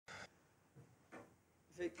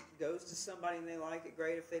goes to somebody and they like it,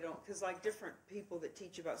 great. If they don't, because like different people that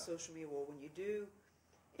teach about social media, well, when you do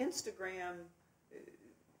Instagram,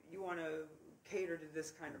 you want to cater to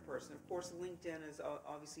this kind of person. Of course, LinkedIn is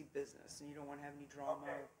obviously business, and you don't want to have any drama.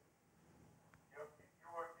 Okay. You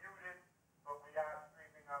were muted, but we are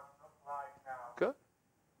streaming up live now. Good.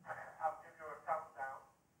 I'll give you a countdown.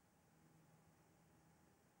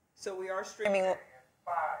 So we are streaming.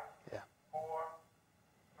 5, Yeah. 4,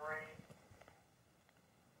 3.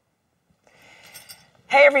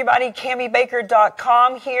 Hey everybody,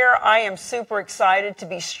 CamiBaker.com here. I am super excited to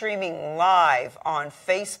be streaming live on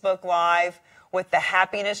Facebook Live with the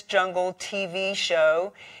Happiness Jungle TV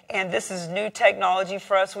show. And this is new technology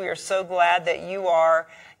for us. We are so glad that you are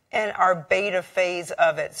in our beta phase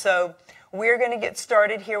of it. So we're going to get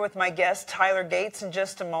started here with my guest, Tyler Gates, in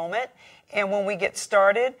just a moment. And when we get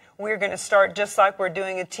started, we're going to start just like we're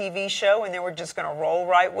doing a TV show, and then we're just going to roll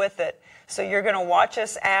right with it. So you're going to watch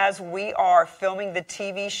us as we are filming the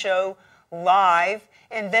TV show live,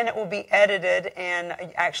 and then it will be edited and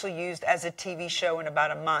actually used as a TV show in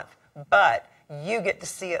about a month. But you get to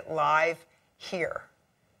see it live here.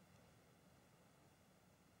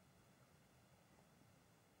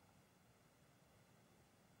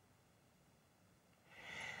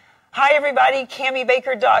 Hi everybody,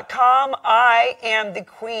 CamiBaker.com. I am the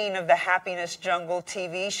queen of the Happiness Jungle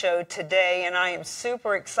TV show today, and I am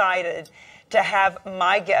super excited to have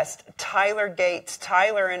my guest, Tyler Gates.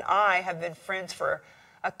 Tyler and I have been friends for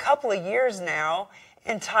a couple of years now,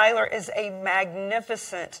 and Tyler is a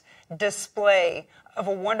magnificent display of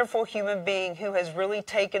a wonderful human being who has really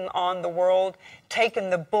taken on the world, taken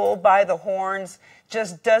the bull by the horns,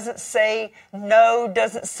 just doesn't say no,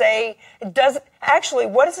 actually,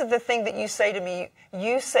 what is it the thing that you say to me?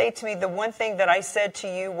 You say to me, the one thing that I said to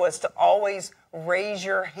you was to always raise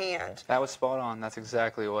your hand. That was spot on. That's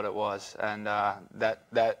exactly what it was. And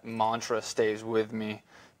that mantra stays with me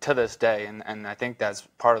to this day. And I think that's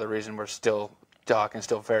part of the reason we're still talking,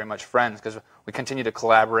 still very much friends, because we continue to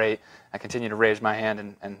collaborate. I continue to raise my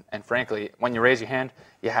hand. And frankly, when you raise your hand,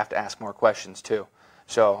 you have to ask more questions too.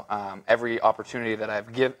 So every opportunity that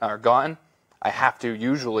I've gotten, I have to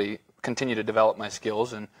usually continue to develop my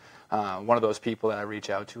skills. And one of those people that I reach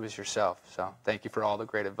out to is yourself. So thank you for all the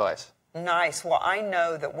great advice. Nice. Well, I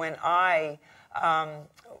know that when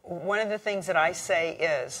one of the things that I say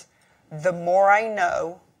is, the more I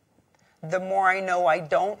know I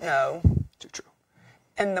don't know. Too true.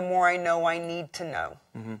 And the more I know I need to know.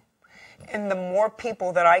 Mm-hmm. And the more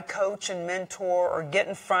people that I coach and mentor or get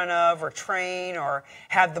in front of or train or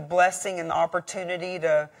have the blessing and the opportunity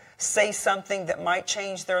to say something that might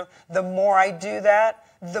change the more I do that,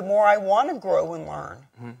 the more I want to grow and learn.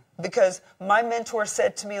 Mm-hmm. Because my mentor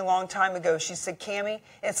said to me a long time ago, she said, Cami,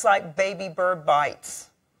 it's like baby bird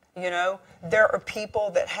bites. You know, there are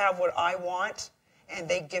people that have what I want, and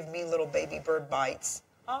they give me little baby bird bites.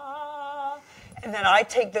 And then I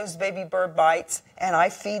take those baby bird bites and I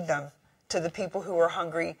feed them to the people who are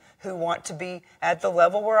hungry, who want to be at the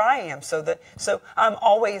level where I am. So I'm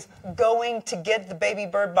always going to get the baby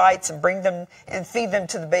bird bites and bring them and feed them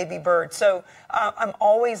to the baby bird. So I'm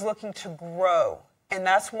always looking to grow. And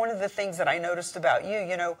that's one of the things that I noticed about you.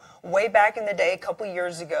 You know, way back in the day, a couple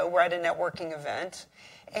years ago, we're at a networking event.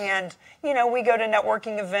 And, you know, we go to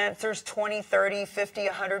networking events, there's 20, 30, 50,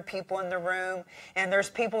 100 people in the room. And there's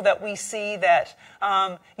people that we see that,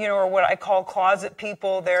 you know, are what I call closet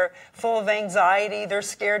people. They're full of anxiety. They're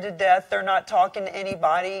scared to death. They're not talking to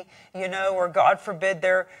anybody, you know, or God forbid,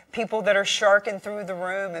 they're people that are sharking through the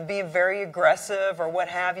room and being very aggressive or what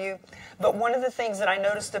have you. But one of the things that I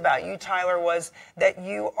noticed about you, Tyler, was that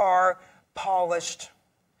you are polished.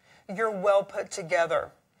 You're well put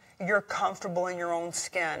together. You're comfortable in your own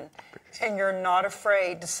skin, and you're not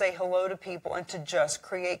afraid to say hello to people and to just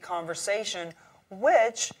create conversation,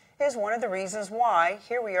 which is one of the reasons why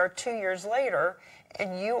here we are 2 years later,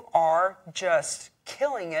 and you are just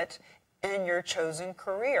killing it in your chosen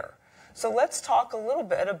career. So let's talk a little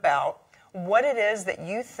bit about what it is that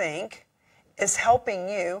you think is helping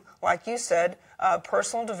you, like you said,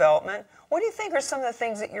 personal development. What do you think are some of the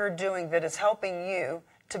things that you're doing that is helping you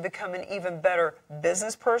to become an even better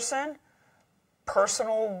business person,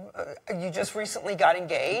 you just recently got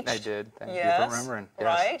engaged. I did. Thank you for remembering.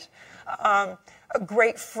 Yes. Right. A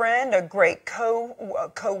great friend, a great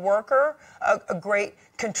co-worker, a great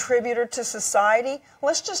contributor to society.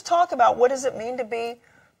 Let's just talk about what does it mean to be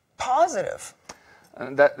positive.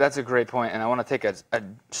 That's a great point, and I want to take a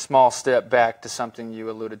small step back to something you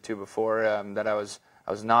alluded to before, that I was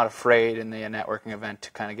not afraid in the networking event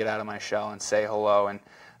to kind of get out of my shell and say hello. And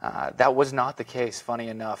That was not the case, funny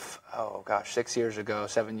enough, 6 years ago,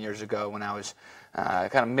 7 years ago, when I was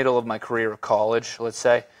kind of middle of my career of college, let's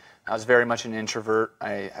say. I was very much an introvert.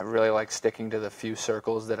 I really liked sticking to the few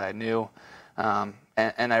circles that I knew.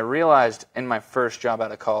 And I realized in my first job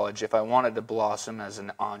out of college, if I wanted to blossom as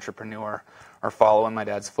an entrepreneur or follow in my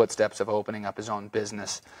dad's footsteps of opening up his own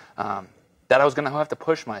business, that I was going to have to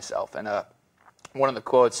push myself. And one of the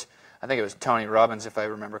quotes, I think it was Tony Robbins, if I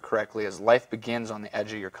remember correctly, is life begins on the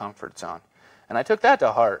edge of your comfort zone. And I took that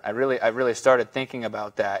to heart. I really started thinking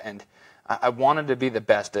about that, and I wanted to be the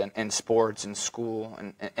best in sports and school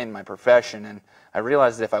and in my profession. And I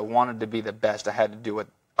realized that if I wanted to be the best, I had to do what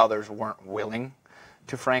others weren't willing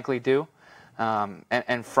to frankly do.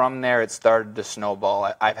 And from there, it started to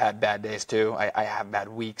snowball. I've had bad days too. I have bad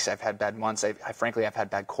weeks. I've had bad months. Frankly, I've had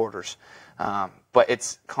bad quarters. But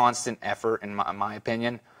it's constant effort, in my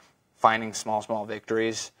opinion, finding small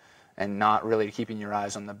victories and not really keeping your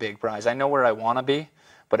eyes on the big prize. I know where I want to be,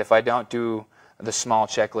 but if I don't do the small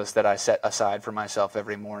checklist that I set aside for myself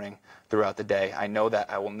every morning throughout the day, I know that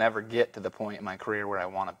I will never get to the point in my career where I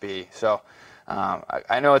want to be. So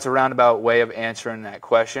I know it's a roundabout way of answering that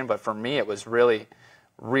question, but for me it was really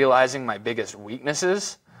realizing my biggest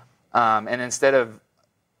weaknesses, and instead of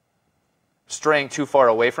straying too far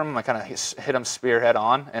away from them, I kind of hit them spearhead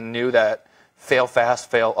on and knew that fail fast,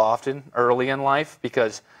 fail often early in life,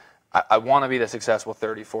 because I want to be the successful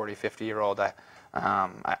 30, 40, 50-year-old.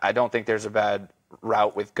 I don't think there's a bad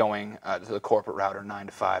route with going to the corporate route or 9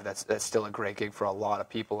 to 5. That's still a great gig for a lot of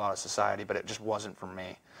people, a lot of society, but it just wasn't for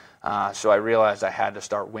me. So I realized I had to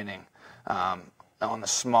start winning on the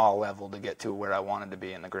small level to get to where I wanted to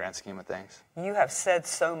be in the grand scheme of things. You have said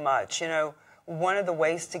so much. You know, one of the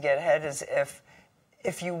ways to get ahead is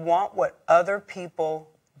if you want what other people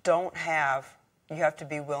don't have, you have to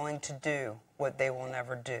be willing to do what they will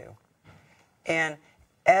never do. And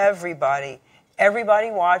everybody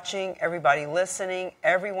watching, everybody listening,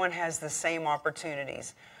 everyone has the same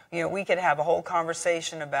opportunities. You know, we could have a whole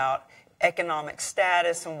conversation about economic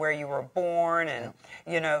status and where you were born and,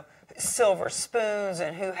 you know, silver spoons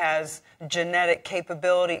and who has genetic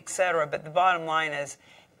capability, etc. But the bottom line is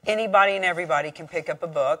anybody and everybody can pick up a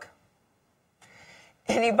book.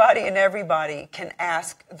 Anybody and everybody can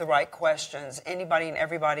ask the right questions. Anybody and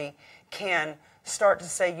everybody can start to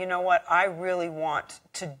say, you know what, I really want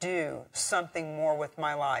to do something more with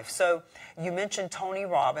my life. So you mentioned Tony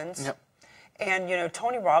Robbins. Yep. And, you know,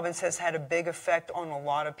 Tony Robbins has had a big effect on a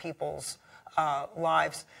lot of people's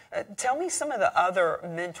lives. Tell me some of the other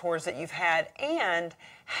mentors that you've had and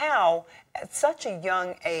how, at such a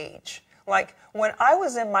young age, like when I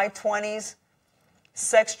was in my 20s,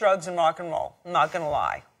 sex, drugs, and rock and roll, I'm not going to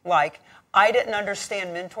lie. Like, I didn't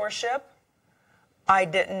understand mentorship. I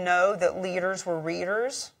didn't know that leaders were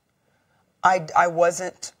readers. I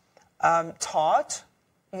wasn't taught.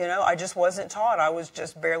 You know, I just wasn't taught. I was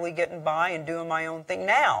just barely getting by and doing my own thing.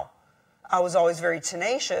 Now, I was always very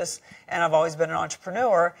tenacious, and I've always been an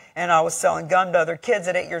entrepreneur, and I was selling gum to other kids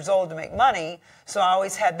at 8 years old to make money, so I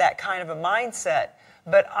always had that kind of a mindset.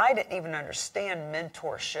 But I didn't even understand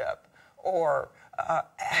mentorship or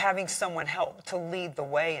having someone help to lead the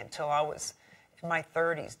way until I was in my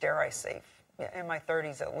 30s, dare I say, in my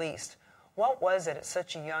 30s at least. What was it at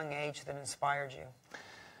such a young age that inspired you?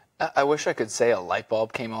 I wish I could say a light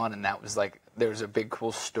bulb came on and that was like, there was a big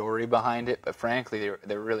cool story behind it, but frankly,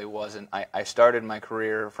 there really wasn't. I started my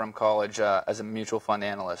career from college as a mutual fund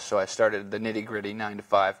analyst, so I started the nitty-gritty 9 to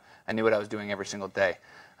 5. I knew what I was doing every single day.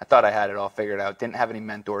 I thought I had it all figured out, didn't have any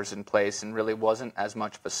mentors in place, and really wasn't as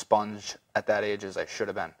much of a sponge at that age as I should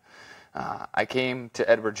have been. I came to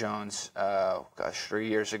Edward Jones, 3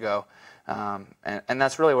 years ago, and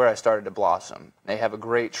that's really where I started to blossom. They have a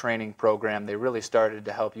great training program. They really started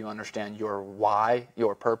to help you understand your why,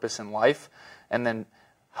 your purpose in life, and then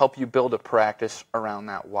help you build a practice around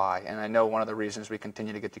that why. And I know one of the reasons we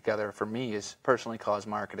continue to get together for me is personally cause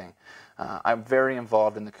marketing. I'm very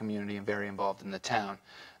involved in the community and very involved in the town.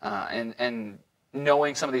 And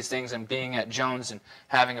knowing some of these things and being at Jones and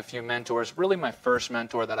having a few mentors, really my first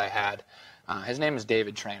mentor that I had, his name is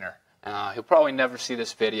David Trainer. He'll probably never see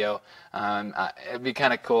this video. It'd be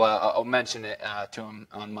kind of cool. I'll mention it to him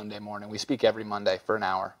on Monday morning. We speak every Monday for an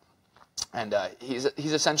hour. And he's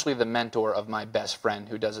essentially the mentor of my best friend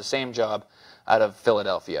who does the same job out of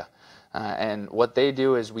Philadelphia. And what they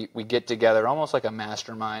do is we get together almost like a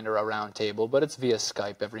mastermind or a round table, but it's via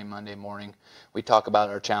Skype every Monday morning. We talk about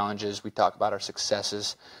our challenges. We talk about our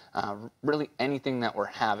successes, really anything that we're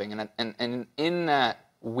having. And in that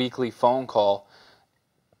weekly phone call,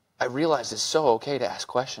 I realized it's so okay to ask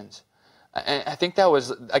questions. And I think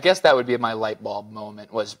I guess that would be my light bulb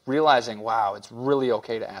moment, was realizing, wow, it's really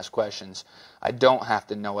okay to ask questions. I don't have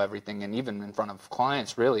to know everything. And even in front of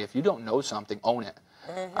clients, really, if you don't know something, own it.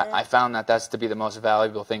 I found that that's to be the most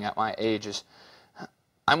valuable thing at my age is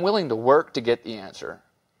I'm willing to work to get the answer,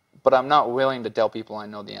 but I'm not willing to tell people I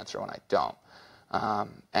know the answer when I don't.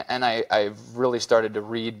 And I've really started to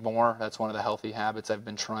read more. That's one of the healthy habits I've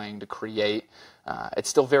been trying to create. It's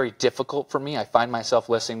still very difficult for me. I find myself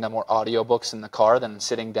listening to more audiobooks in the car than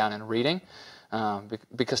sitting down and reading,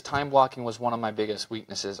 because time blocking was one of my biggest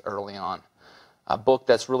weaknesses early on. A book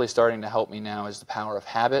that's really starting to help me now is The Power of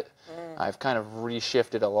Habit. I've kind of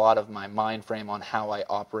reshifted a lot of my mind frame on how I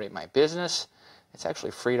operate my business. It's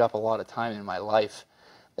actually freed up a lot of time in my life.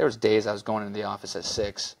 There was days I was going into the office at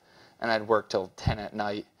 6, and I'd work till 10 at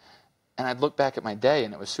night, and I'd look back at my day,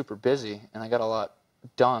 and it was super busy, and I got a lot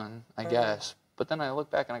done, I guess. But then I look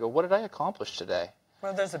back and I go, what did I accomplish today?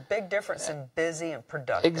 Well, there's a big difference in busy and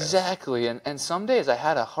productive. Exactly, and some days I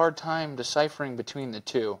had a hard time deciphering between the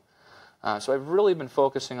two. So I've really been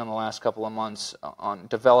focusing on the last couple of months on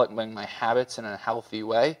developing my habits in a healthy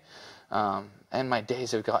way, and my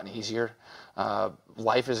days have gotten easier.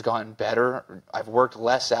 Life has gotten better. I've worked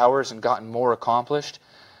less hours and gotten more accomplished.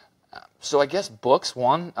 So I guess books,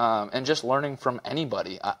 one, and just learning from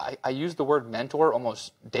anybody. I use the word mentor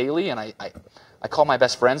almost daily, and I call my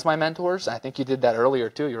best friends my mentors. I think you did that earlier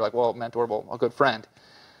too. You're like, well, mentor, well, a good friend.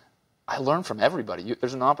 I learn from everybody.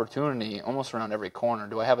 There's an opportunity almost around every corner.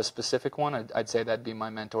 Do I have a specific one? I'd say that'd be my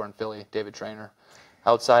mentor in Philly, David Traynor.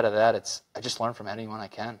 Outside of that, I just learn from anyone I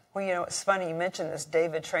can. Well, you know, it's funny you mentioned this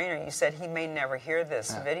David Traynor. You said he may never hear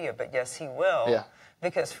this video, but yes, he will. Yeah.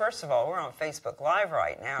 Because first of all, we're on Facebook Live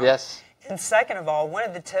right now. Yes. And second of all, one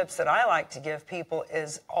of the tips that I like to give people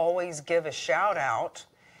is always give a shout out.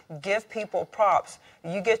 Give people props.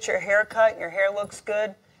 You get your hair cut and your hair looks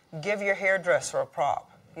good, give your hairdresser a prop.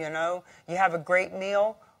 You know, you have a great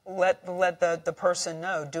meal, let the person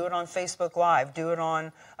know. Do it on Facebook Live. Do it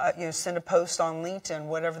on, send a post on LinkedIn,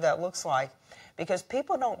 whatever that looks like. Because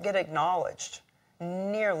people don't get acknowledged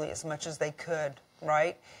nearly as much as they could,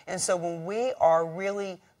 right? And so when we are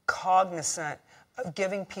really cognizant of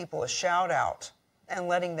giving people a shout out and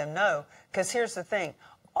letting them know, because here's the thing,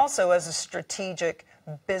 also as a strategic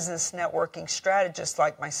business networking strategist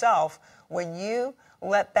like myself, when you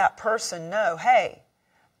let that person know, hey,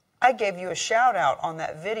 I gave you a shout out on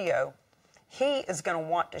that video, he is going to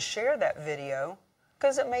want to share that video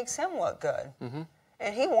because it makes him look good. Mm-hmm.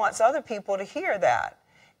 And he wants other people to hear that.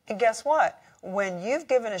 And guess what? When you've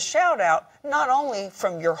given a shout out, not only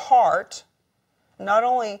from your heart, not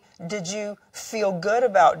only did you feel good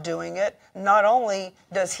about doing it, not only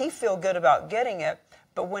does he feel good about getting it,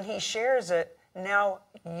 but when he shares it, now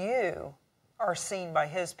you are seen by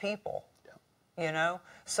his people. You know,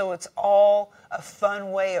 so it's all a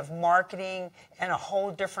fun way of marketing and a whole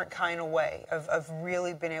different kind of way of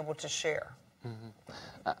really being able to share.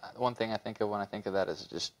 Mm-hmm. One thing I think of when I think of that is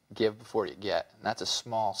just give before you get. And that's a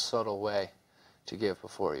small, subtle way to give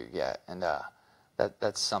before you get. And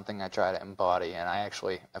that's something I try to embody. And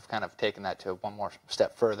I've kind of taken that to one more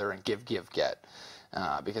step further and give, get.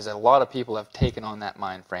 Because a lot of people have taken on that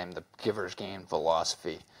mind frame, the giver's gain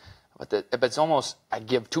philosophy. But it's almost I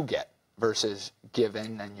give to get versus give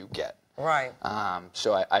in and you get. Right.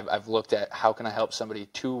 So I've looked at how can I help somebody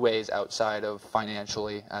two ways outside of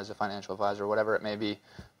financially as a financial advisor, whatever it may be,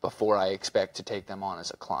 before I expect to take them on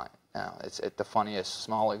as a client. Now, the funniest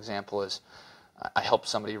small example is I helped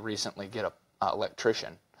somebody recently get an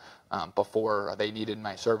electrician before they needed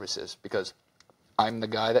my services because I'm the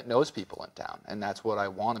guy that knows people in town, and that's what I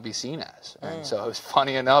want to be seen as. And so it was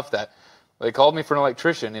funny enough that they called me for an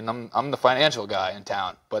electrician, and I'm the financial guy in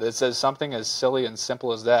town. But it says something as silly and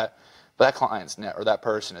simple as that. But that client's or that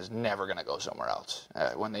person is never going to go somewhere else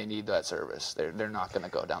when they need that service. They're not going to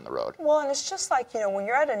go down the road. Well, and it's just like, when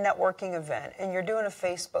you're at a networking event and you're doing a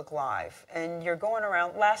Facebook Live and you're going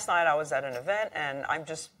around. Last night I was at an event and I'm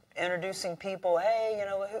just introducing people. Hey,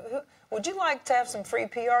 who would you like to have some free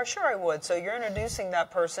PR? Sure, I would. So you're introducing that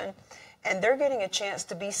person, and they're getting a chance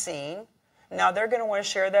to be seen. Now, they're going to want to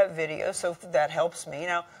share that video, so that helps me.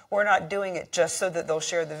 Now, we're not doing it just so that they'll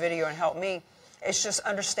share the video and help me. It's just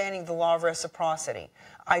understanding the law of reciprocity.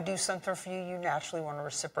 I do something for you, you naturally want to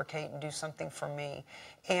reciprocate and do something for me.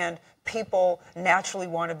 And people naturally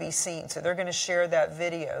want to be seen, so they're going to share that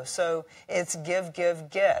video. So it's give,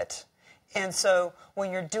 get. And so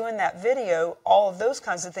when you're doing that video, all of those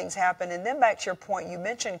kinds of things happen. And then back to your point, you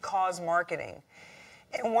mentioned cause marketing.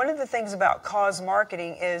 And one of the things about cause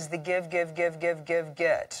marketing is the give,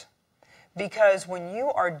 get. Because when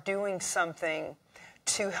you are doing something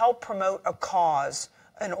to help promote a cause,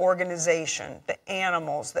 an organization, the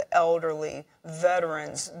animals, the elderly,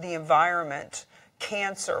 veterans, the environment,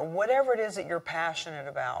 cancer, whatever it is that you're passionate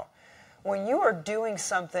about, when you are doing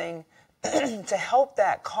something to help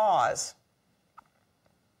that cause,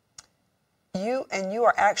 you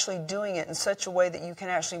are actually doing it in such a way that you can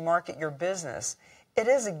actually market your business, it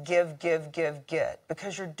is a give, give, give, get,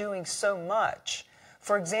 because you're doing so much.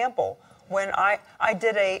 For example, when I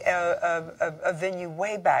did a venue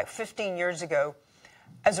way back 15 years ago,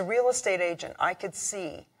 as a real estate agent, I could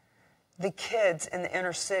see the kids in the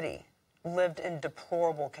inner city lived in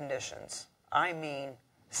deplorable conditions. I mean,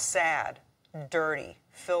 sad, dirty,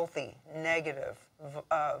 filthy, negative,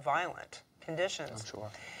 violent conditions. I'm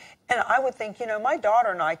sure. And I would think, you know, my daughter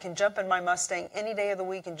and I can jump in my Mustang any day of the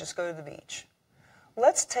week and just go to the beach.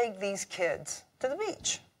 Let's take these kids to the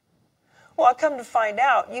beach. Well, I come to find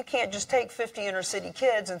out you can't just take 50 inner city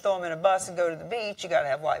kids and throw them in a bus and go to the beach. You got to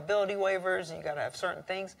have liability waivers and you got to have certain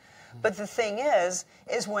things. But the thing is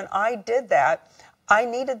when I did that, I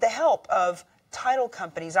needed the help of title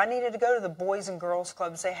companies. I needed to go to the Boys and Girls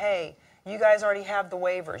Club and say, hey, you guys already have the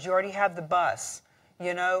waivers. You already have the bus.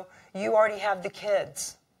 You know, you already have the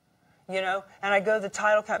kids. You know, and I go to the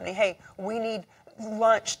title company, hey, we need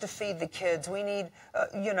lunch to feed the kids. We need,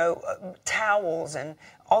 towels and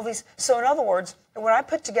all these. So in other words, when I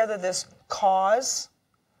put together this cause,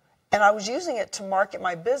 and I was using it to market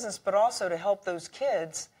my business, but also to help those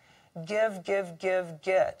kids give, give, give,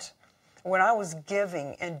 get. When I was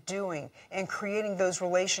giving and doing and creating those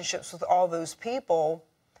relationships with all those people,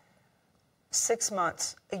 6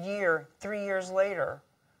 months, a year, 3 years later,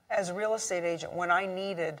 as a real estate agent, when I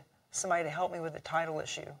needed somebody to help me with a title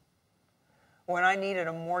issue, when I needed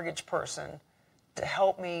a mortgage person to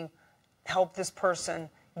help me help this person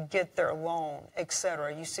get their loan,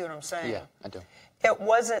 etc. You see what I'm saying? Yeah, I do. It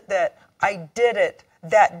wasn't that I did it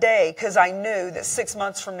that day because I knew that 6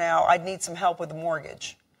 months from now I'd need some help with the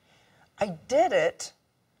mortgage. I did it,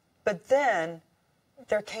 but then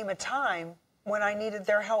there came a time when I needed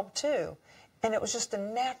their help too. And it was just a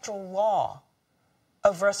natural law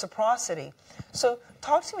of reciprocity. So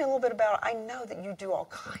talk to me a little bit about, I know that you do all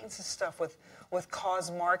kinds of stuff with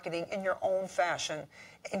cause marketing in your own fashion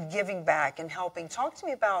and giving back and helping. Talk to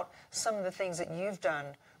me about some of the things that you've done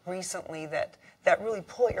recently that really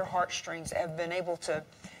pull at your heartstrings and have been able to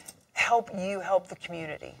help you help the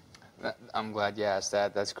community. I'm glad you asked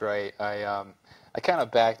that. That's great. I kind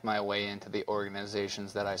of backed my way into the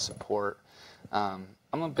organizations that I support. I'm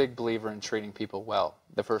a big believer in treating people well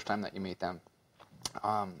the first time that you meet them.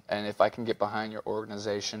 And if I can get behind your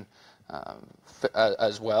organization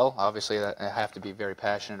as well, obviously I have to be very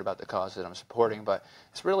passionate about the cause that I'm supporting, but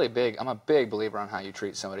it's really big. I'm a big believer on how you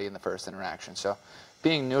treat somebody in the first interaction. So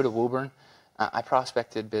being new to Woburn, I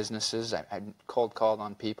prospected businesses. I cold called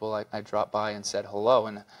on people. I dropped by and said hello,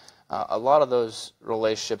 and a lot of those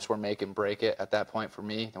relationships were make and break it at that point for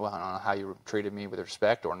me. Well, I don't know how you treated me with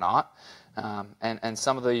respect or not. And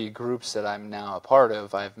some of the groups that I'm now a part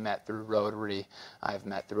of, I've met through Rotary, I've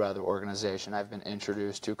met through other organizations, I've been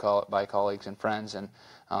introduced to by colleagues and friends, and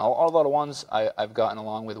all of the ones I've gotten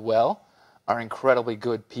along with well are incredibly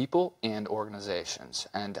good people and organizations.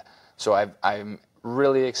 And so I'm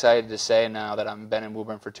really excited to say now that I've been in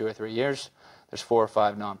Woburn for 2 or 3 years, there's 4 or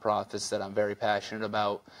 5 nonprofits that I'm very passionate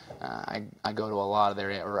about. I go to a lot of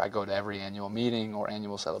I go to every annual meeting or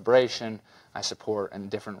annual celebration. I support in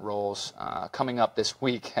different roles. Coming up this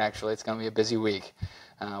week, actually, it's going to be a busy week.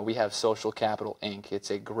 We have Social Capital, Inc.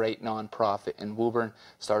 It's a great nonprofit in Woburn,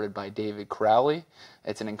 started by David Crowley.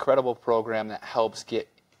 It's an incredible program that helps get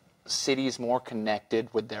cities more connected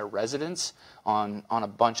with their residents on a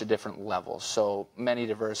bunch of different levels. So many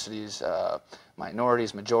diversities,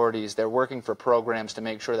 minorities, majorities, they're working for programs to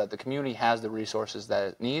make sure that the community has the resources that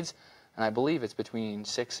it needs. And I believe it's between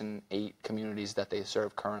 6 and 8 communities that they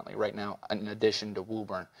serve currently right now, in addition to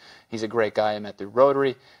Woburn. He's a great guy I met through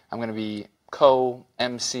Rotary. I'm going to be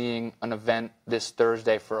co-emceeing an event this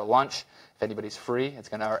Thursday for a lunch. If anybody's free,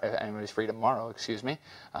 if anybody's free tomorrow, excuse me,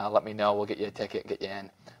 let me know. We'll get you a ticket and get you in.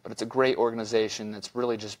 But it's a great organization that's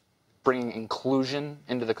really just bringing inclusion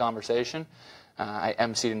into the conversation. I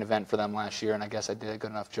emceed an event for them last year, and I guess I did a good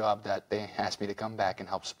enough job that they asked me to come back and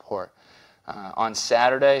help support. On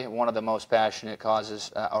Saturday, one of the most passionate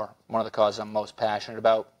causes, or one of the causes I'm most passionate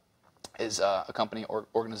about, is a company or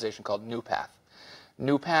organization called New Path.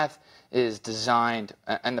 New Path is designed,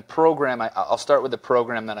 and the program, I'll start with the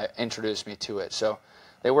program that introduced me to it. So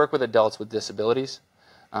they work with adults with disabilities,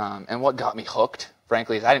 and what got me hooked,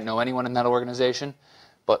 frankly, is I didn't know anyone in that organization,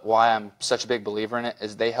 but why I'm such a big believer in it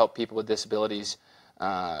is they help people with disabilities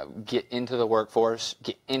get into the workforce,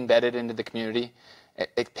 get embedded into the community.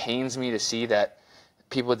 It pains me to see that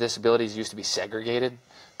people with disabilities used to be segregated.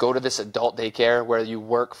 Go to this adult daycare where you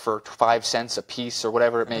work for 5 cents a piece or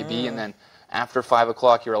whatever it may be, and then after 5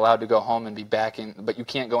 o'clock you're allowed to go home and be back in, but you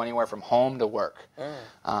can't go anywhere from home to work.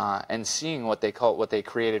 And seeing what they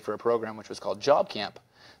created for a program which was called Job Camp.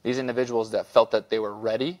 These individuals that felt that they were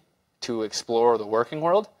ready to explore the working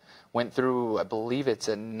world went through, I believe it's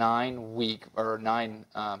a 9-month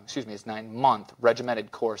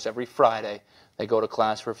regimented course every Friday. They go to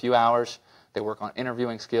class for a few hours. They work on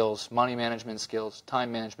interviewing skills, money management skills,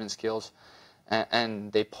 time management skills,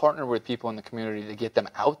 and they partner with people in the community to get them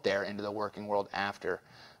out there into the working world after.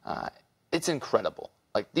 It's incredible.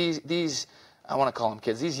 Like these, I want to call them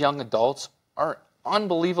kids, these young adults are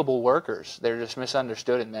unbelievable workers. They're just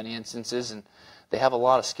misunderstood in many instances, and they have a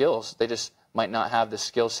lot of skills. They just might not have the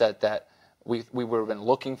skill set that we would have been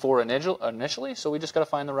looking for initially, so we just got to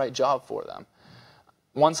find the right job for them.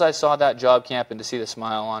 Once I saw that job camp and to see the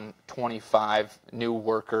smile on 25 new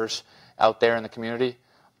workers out there in the community,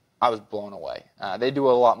 I was blown away. They do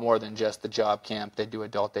a lot more than just the job camp. They do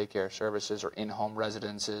adult daycare services or in-home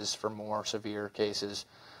residences for more severe cases.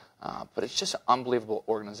 But it's just an unbelievable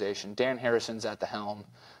organization. Dan Harrison's at the helm.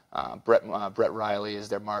 Brett Riley is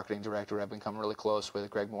their marketing director. I've become really close with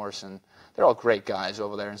Greg Morrison. They're all great guys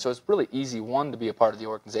over there, and so it's really easy, one, to be a part of the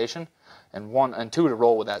organization, and two, to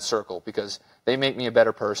roll with that circle, because they make me a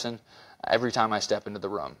better person every time I step into the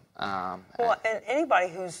room. Well, and anybody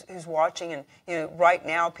who's watching, and right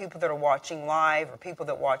now, people that are watching live, or people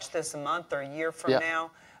that watch this a month or a year from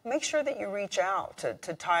now, make sure that you reach out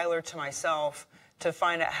to Tyler, to myself, to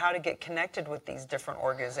find out how to get connected with these different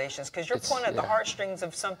organizations, because you're pulling at the heartstrings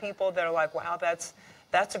of some people that are like, wow, that's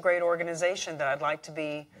a great organization that I'd like to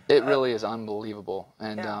be. It really is unbelievable,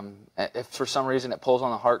 and if for some reason it pulls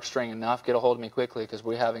on the heartstring enough, get a hold of me quickly, because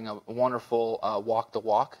we're having a wonderful walk the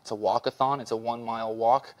walk. It's a walkathon. It's a 1-mile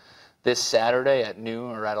walk this Saturday at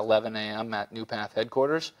noon or at 11 a.m. at New Path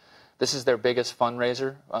headquarters. This is their biggest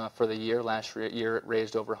fundraiser for the year. Last year it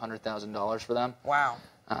raised over $100,000 for them. Wow.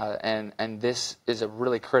 And this is a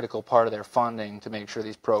really critical part of their funding to make sure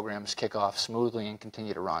these programs kick off smoothly and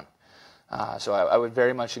continue to run. So I would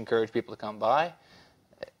very much encourage people to come by.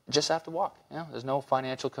 Just have to walk. There's no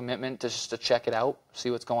financial commitment, just to check it out, see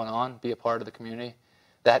what's going on, be a part of the community.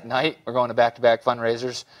 That night, we're going to back-to-back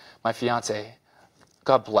fundraisers. My fiance,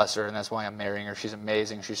 God bless her, and that's why I'm marrying her. She's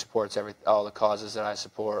amazing. She supports all the causes that I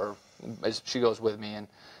support. She goes with me,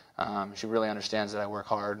 and she really understands that I work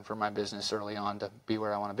hard for my business early on to be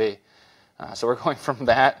where I want to be. So we're going from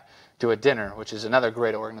that to a dinner, which is another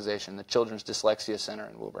great organization, the Children's Dyslexia Center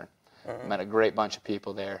in Woburn. Met a great bunch of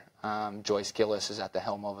people there. Joyce Gillis is at the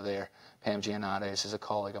helm over there. Pam Giannades is a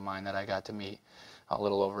colleague of mine that I got to meet a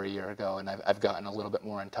little over a year ago, and I've gotten a little bit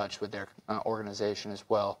more in touch with their organization as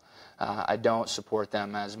well. I don't support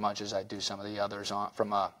them as much as I do some of the others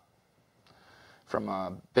from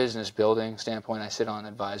a business building standpoint. I sit on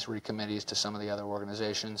advisory committees to some of the other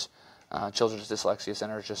organizations. Children's Dyslexia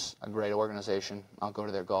Center is just a great organization. I'll go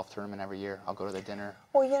to their golf tournament every year. I'll go to their dinner.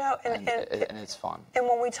 Well, and it's fun. And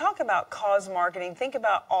when we talk about cause marketing, think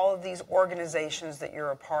about all of these organizations that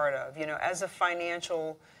you're a part of. As a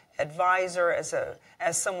financial advisor,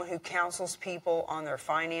 as someone who counsels people on their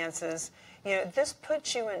finances, this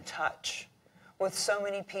puts you in touch with so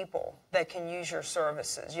many people that can use your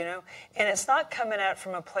services, and it's not coming at it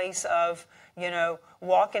from a place of,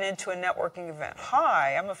 walking into a networking event.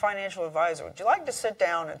 Hi, I'm a financial advisor. Would you like to sit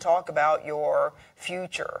down and talk about your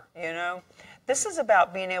future, This is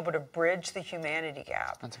about being able to bridge the humanity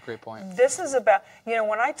gap. That's a great point. This is about,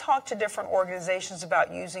 when I talk to different organizations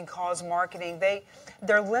about using cause marketing,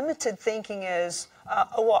 their limited thinking is,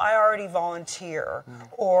 well, I already volunteer,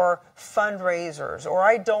 or fundraisers, or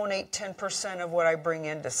I donate 10% of what I bring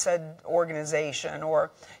into said organization,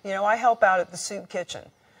 or, I help out at the soup kitchen.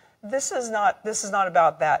 This is not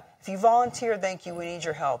about that. If you volunteer, thank you, we need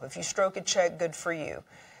your help. If you stroke a check, good for you.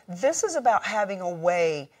 This is about having a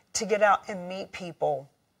way to get out and meet people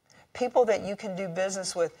that you can do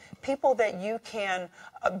business with, people that you can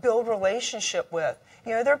build relationship with.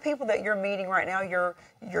 There are people that you're meeting right now. You're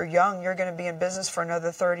young. You're going to be in business for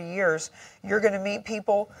another 30 years. You're going to meet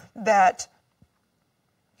people that,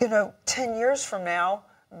 10 years from now,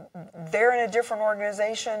 they're in a different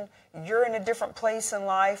organization. You're in a different place in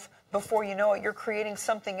life. Before you know it, you're creating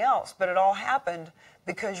something else. But it all happened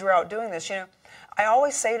because you're out doing this. I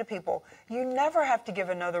always say to people, you never have to give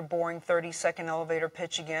another boring 30-second elevator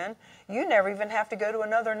pitch again. You never even have to go to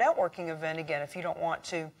another networking event again if you don't want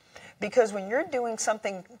to. Because when you're doing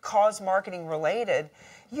something cause marketing related,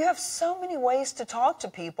 you have so many ways to talk to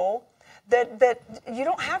people that you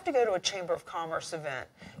don't have to go to a Chamber of Commerce event.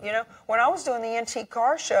 When I was doing the antique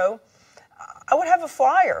car show, I would have a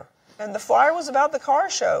flyer, and the flyer was about the car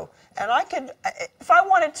show. And I could, if I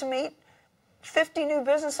wanted to meet 50 new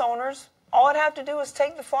business owners, all I'd have to do is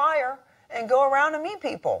take the flyer and go around and meet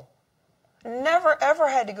people. Never, ever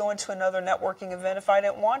had to go into another networking event if I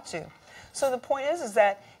didn't want to. So the point is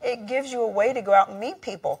that it gives you a way to go out and meet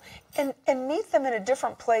people and meet them in a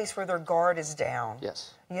different place where their guard is down.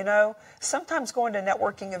 Yes. You know, sometimes going to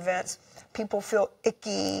networking events, people feel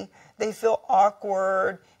icky. They feel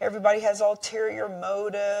awkward. Everybody has ulterior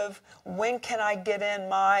motive. When can I get in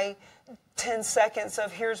my 10 seconds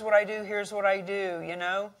of here's what I do, you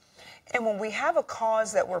know? And when we have a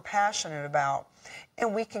cause that we're passionate about,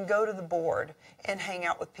 and we can go to the board and hang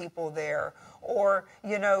out with people there, or,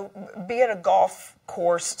 you know, be at a golf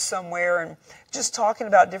course somewhere and just talking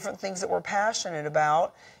about different things that we're passionate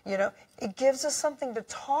about, you know, it gives us something to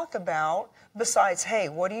talk about besides, hey,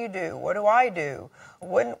 what do you do? What do I do?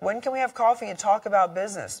 When can we have coffee and talk about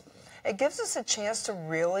business? It gives us a chance to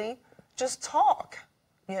really just talk.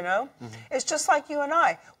 You know, It's just like you and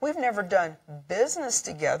I. We've never done business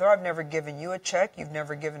together. I've never given you a check. You've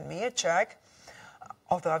never given me a check,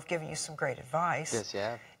 although I've given you some great advice. Yes, you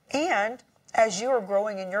have. And as you are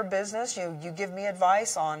growing in your business, you give me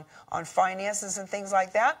advice on finances and things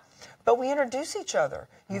like that. But we introduce each other.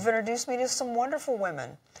 You've introduced me to some wonderful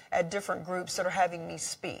women at different groups that are having me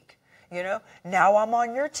speak. You know, now I'm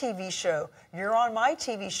on your TV show. You're on my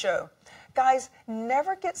TV show. Guys,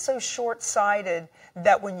 never get so short-sighted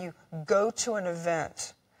that when you go to an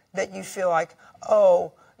event that you feel like,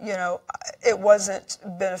 oh, you know, it wasn't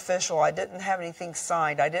beneficial. I didn't have anything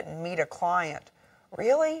signed. I didn't meet a client.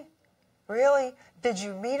 Really? Really? Did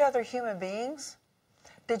you meet other human beings?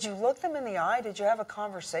 Did you look them in the eye? Did you have a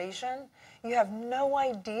conversation? You have no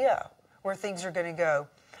idea where things are going to go.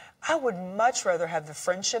 I would much rather have the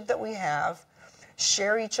friendship that we have,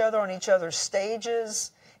 share each other on each other's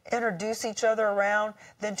stages, introduce each other around,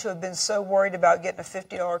 than to have been so worried about getting a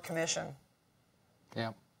 $50 commission.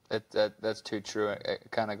 Yeah, that's too true. It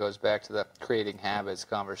kind of goes back to the creating habits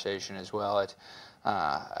conversation as well.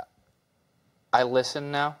 I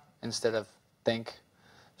listen now instead of think.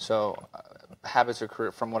 So habits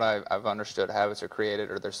are, from what I've understood, habits are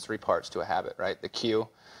created, or there's three parts to a habit, right? The cue,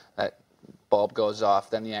 that bulb goes off,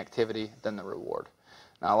 then the activity, then the reward.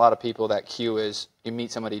 Now, a lot of people, that cue is you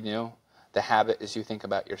meet somebody new. The habit is you think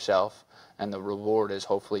about yourself, and the reward is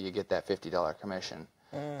hopefully you get that $50 commission.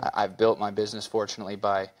 I've built my business, fortunately,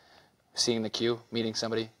 by seeing the cue, meeting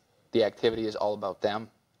somebody. The activity is all about them,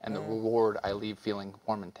 and the reward I leave feeling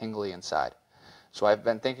warm and tingly inside. So I've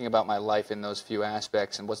been thinking about my life in those few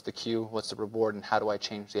aspects, and what's the cue, what's the reward, and how do I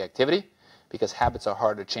change the activity? Because habits are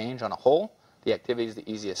hard to change on a whole. The activity is the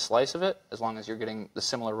easiest slice of it. As long as you're getting the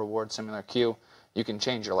similar reward, similar cue, you can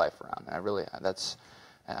change your life around. And that's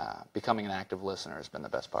becoming an active listener has been the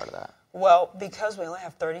best part of that. Well, because we only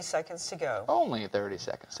have 30 seconds to go. Only 30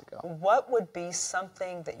 seconds to go. What would be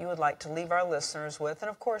something that you would like to leave our listeners with? And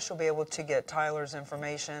of course, you'll be able to get Tyler's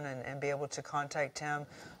information and be able to contact him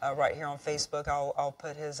right here on Facebook. I'll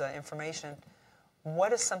put his information.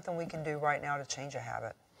 What is something we can do right now to change a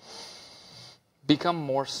habit? Become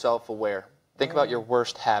more self-aware. Think about your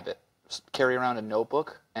worst habit. Carry around a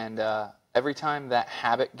notebook, and every time that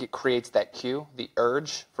habit creates that cue, the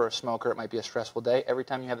urge, for a smoker, it might be a stressful day. Every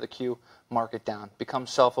time you have the cue, mark it down. Become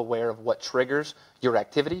self-aware of what triggers your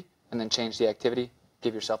activity, and then change the activity.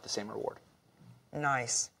 Give yourself the same reward.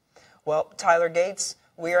 Nice. Well, Tyler Gates,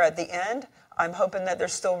 we are at the end. I'm hoping that they're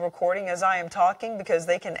still recording as I am talking because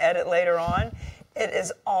they can edit later on. It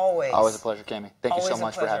is always a pleasure, Cami. Thank you so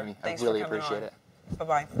much for having me. Thanks I really for coming appreciate on. it.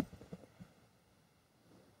 Bye-bye.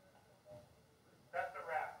 That's a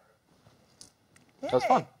wrap. That was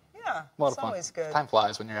fun. Yeah, A lot it's of fun. always good. Time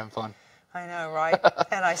flies when you're having fun. I know, right?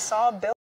 And I saw Bill.